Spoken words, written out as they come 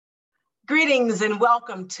Greetings and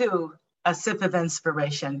welcome to A Sip of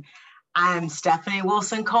Inspiration. I'm Stephanie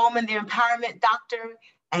Wilson Coleman, the Empowerment Doctor,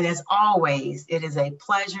 and as always, it is a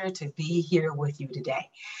pleasure to be here with you today.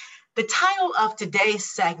 The title of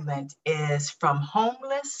today's segment is From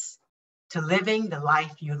Homeless to Living the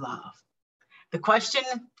Life You Love. The question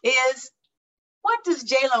is, what does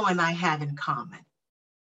J-Lo and I have in common?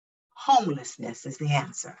 Homelessness is the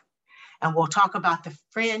answer. And we'll talk about the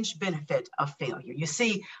fringe benefit of failure. You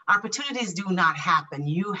see, opportunities do not happen.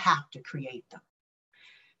 You have to create them.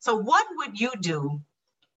 So what would you do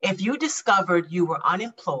if you discovered you were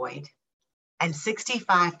unemployed and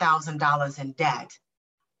 $65,000 in debt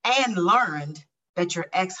and learned that your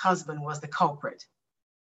ex-husband was the culprit?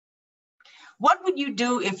 What would you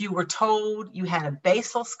do if you were told you had a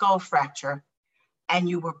basal skull fracture and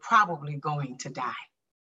you were probably going to die?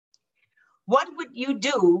 What would you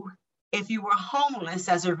do if you were homeless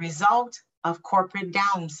as a result of corporate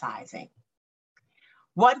downsizing?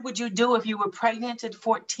 What would you do if you were pregnant at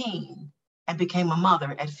 14 and became a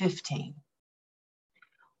mother at 15?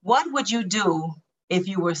 What would you do if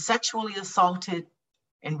you were sexually assaulted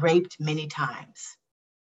and raped many times?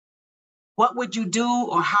 What would you do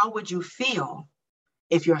or how would you feel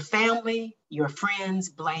if your family, your friends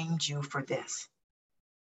blamed you for this?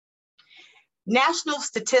 National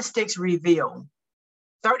statistics reveal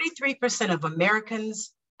 33% of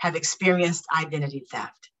Americans have experienced identity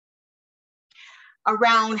theft.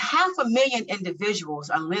 Around 500,000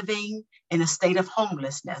 individuals are living in a state of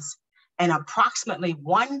homelessness, and approximately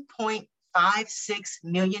 1.56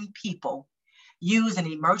 million people use an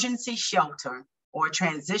emergency shelter or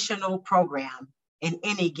transitional program in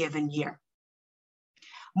any given year.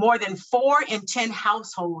 More than 4 in 10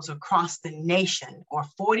 households across the nation, or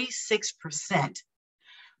 46%,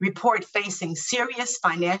 report facing serious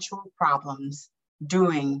financial problems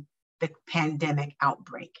during the pandemic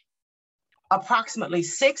outbreak. Approximately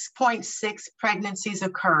 6.6 pregnancies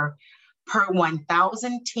occur per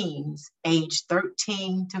 1,000 teens aged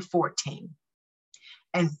 13 to 14.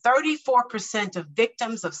 And 34% of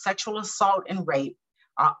victims of sexual assault and rape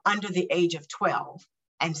are under the age of 12.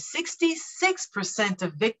 And 66%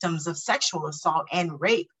 of victims of sexual assault and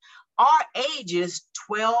rape are ages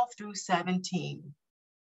 12 through 17.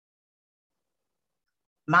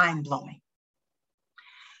 Mind-blowing.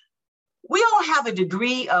 We all have a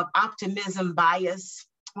degree of optimism bias,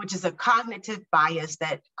 which is a cognitive bias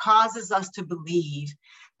that causes us to believe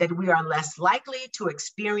that we are less likely to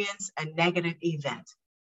experience a negative event.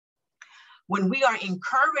 When we are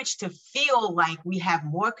encouraged to feel like we have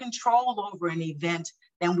more control over an event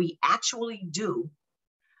than we actually do,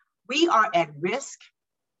 we are at risk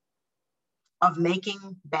of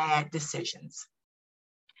making bad decisions.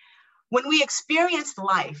 When we experience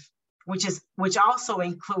life, which also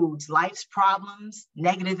includes life's problems,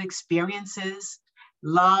 negative experiences,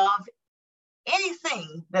 love,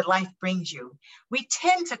 anything that life brings you, we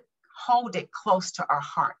tend to hold it close to our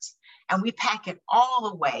hearts, and we pack it all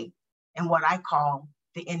away in what I call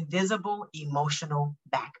the invisible emotional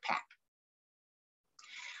backpack.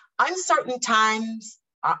 Uncertain times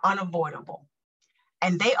are unavoidable,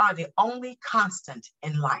 and they are the only constant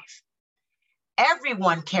in life.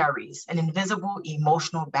 Everyone carries an invisible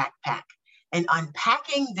emotional backpack, and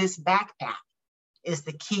unpacking this backpack is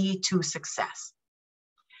the key to success.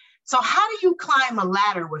 So how do you climb a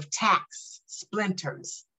ladder with tacks,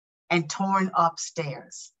 splinters, and torn up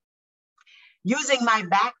stairs? Using my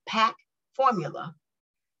backpack formula,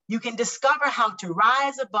 you can discover how to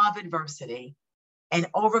rise above adversity and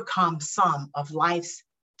overcome some of life's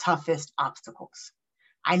toughest obstacles.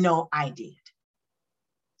 I know I did.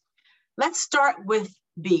 Let's start with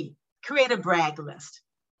B, create a brag list.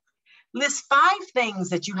 List 5 things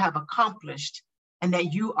that you have accomplished and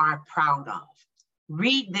that you are proud of.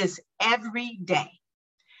 Read this every day.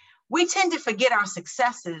 We tend to forget our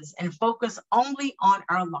successes and focus only on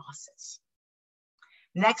our losses.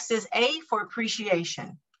 Next is A for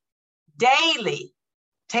appreciation. Daily,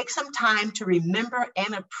 take some time to remember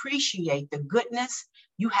and appreciate the goodness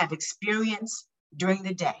you have experienced during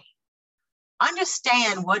the day.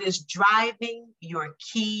 Understand what is driving your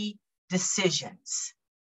key decisions.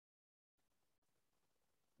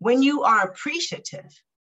 When you are appreciative,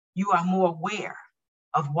 you are more aware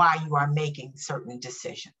of why you are making certain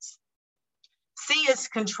decisions. C is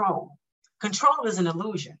control. Control is an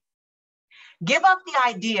illusion. Give up the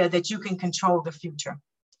idea that you can control the future.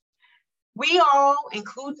 We all,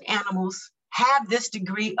 including animals, have this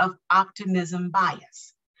degree of optimism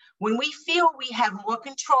bias. When we feel we have more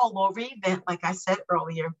control over an event, like I said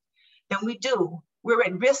earlier, than we do, we're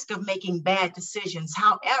at risk of making bad decisions.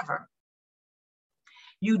 However,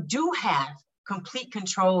 you do have complete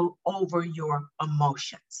control over your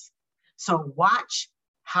emotions. So watch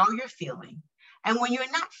how you're feeling. And when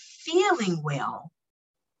you're not feeling well,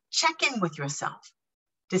 check in with yourself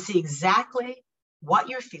to see exactly what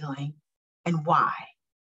you're feeling and why,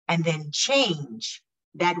 and then change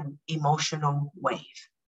that emotional wave.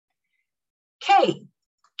 K,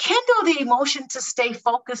 kindle the emotion to stay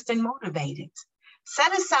focused and motivated.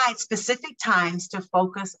 Set aside specific times to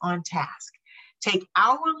focus on task. Take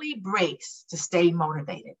hourly breaks to stay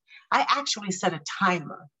motivated. I actually set a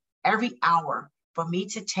timer every hour for me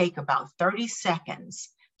to take about 30 seconds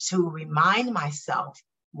to remind myself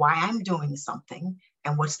why I'm doing something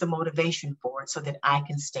and what's the motivation for it so that I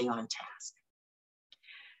can stay on task.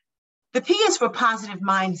 The P is for positive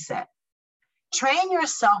mindset. Train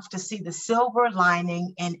yourself to see the silver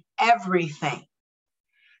lining in everything.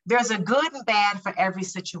 There's a good and bad for every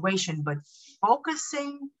situation, but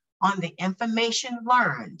focusing on the information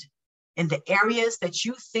learned in the areas that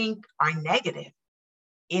you think are negative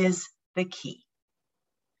is the key.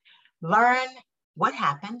 Learn what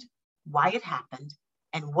happened, why it happened,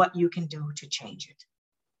 and what you can do to change it.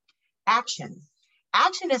 Action.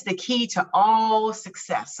 Action is the key to all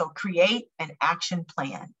success, so create an action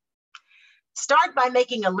plan. Start by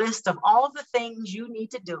making a list of all the things you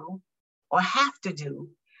need to do or have to do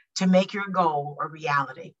to make your goal a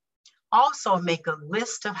reality. Also, make a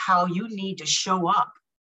list of how you need to show up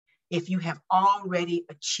if you have already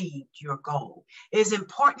achieved your goal. It is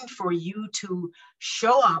important for you to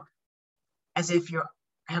show up as if you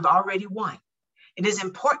have already won. It is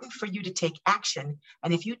important for you to take action.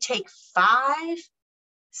 And if you take 5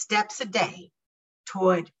 steps a day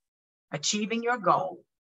toward achieving your goal,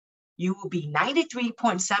 you will be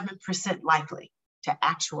 93.7% likely to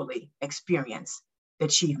actually experience the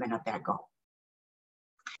achievement of that goal.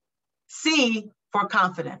 C, for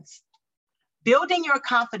confidence. Building your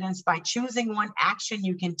confidence by choosing one action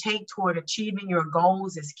you can take toward achieving your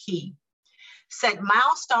goals is key. Set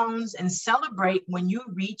milestones and celebrate when you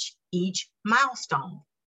reach each milestone.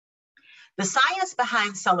 The science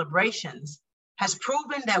behind celebrations has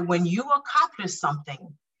proven that when you accomplish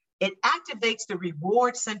something, it activates the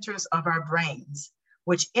reward centers of our brains,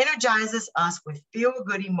 which energizes us with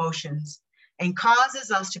feel-good emotions and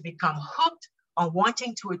causes us to become hooked on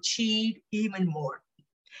wanting to achieve even more.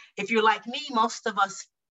 If you're like me, most of us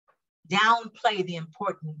downplay the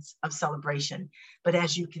importance of celebration, but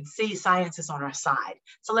as you can see, science is on our side.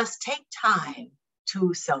 So let's take time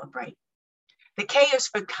to celebrate. The K is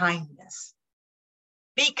for kindness.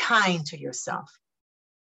 Be kind to yourself.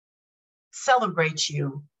 Celebrate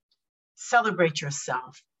you, celebrate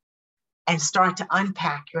yourself, and start to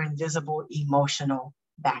unpack your invisible emotional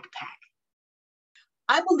backpack.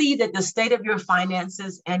 I believe that the state of your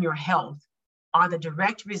finances and your health are the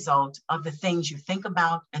direct result of the things you think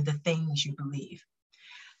about and the things you believe.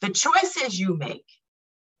 The choices you make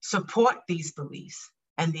support these beliefs,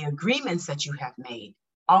 and the agreements that you have made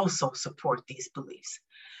also support these beliefs.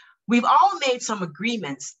 We've all made some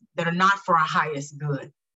agreements that are not for our highest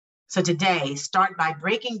good. So today, start by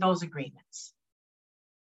breaking those agreements.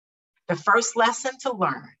 The first lesson to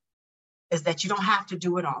learn is that you don't have to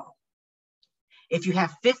do it all. If you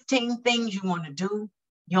have 15 things you want to do,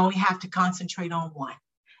 you only have to concentrate on one.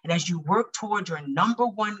 And as you work toward your number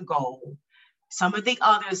one goal, some of the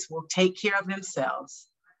others will take care of themselves.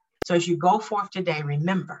 So as you go forth today,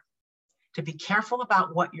 remember to be careful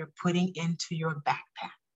about what you're putting into your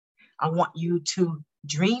backpack. I want you to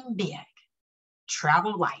dream big,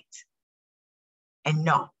 travel light, and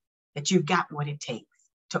know that you've got what it takes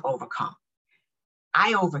to overcome.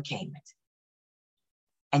 I overcame it,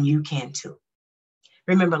 and you can too.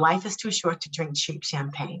 Remember, life is too short to drink cheap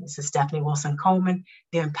champagne. This is Stephanie Wilson Coleman,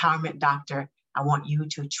 the Empowerment Doctor. I want you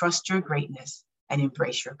to trust your greatness and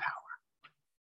embrace your power.